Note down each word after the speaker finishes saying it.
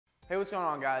Hey, what's going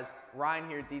on, guys? Ryan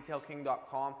here at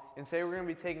DetailKing.com, and today we're going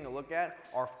to be taking a look at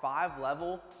our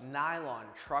 5-level nylon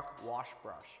truck wash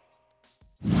brush.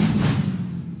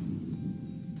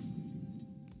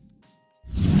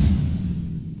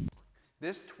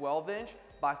 This 12-inch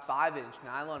by 5-inch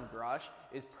nylon brush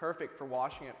is perfect for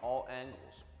washing at all angles.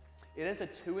 It has a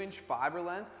 2-inch fiber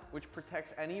length, which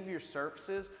protects any of your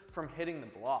surfaces from hitting the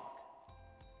block.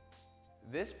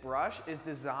 This brush is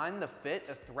designed to fit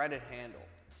a threaded handle.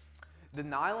 The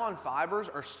nylon fibers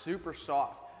are super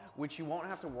soft, which you won't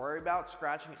have to worry about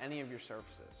scratching any of your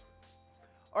surfaces.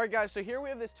 All right, guys, so here we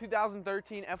have this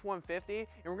 2013 F-150, and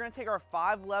we're gonna take our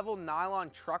 5-level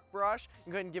nylon truck brush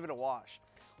and go ahead and give it a wash.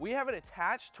 We have it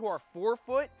attached to our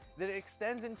 4-foot that it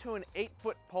extends into an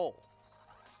 8-foot pole.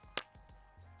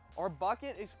 Our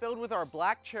bucket is filled with our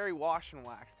black cherry wash and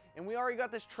wax, and we already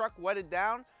got this truck wetted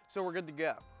down, so we're good to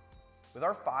go. With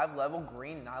our 5-level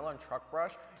green nylon truck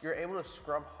brush, you're able to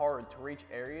scrub hard to reach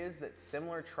areas that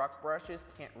similar truck brushes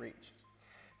can't reach.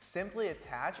 Simply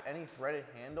attach any threaded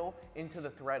handle into the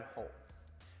thread hole.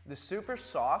 The super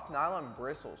soft nylon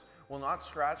bristles will not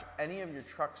scratch any of your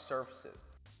truck surfaces.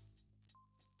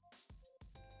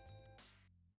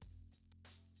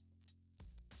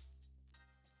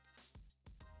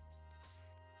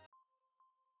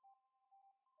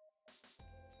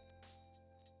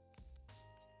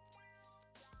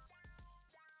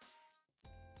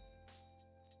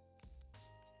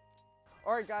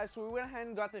 Alright guys, so we went ahead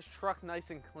and got this truck nice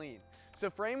and clean. So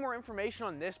for any more information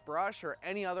on this brush or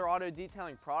any other auto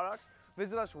detailing products,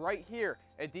 visit us right here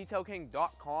at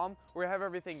DetailKing.com, where we have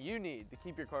everything you need to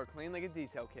keep your car clean like a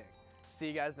Detail King. See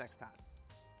you guys next time.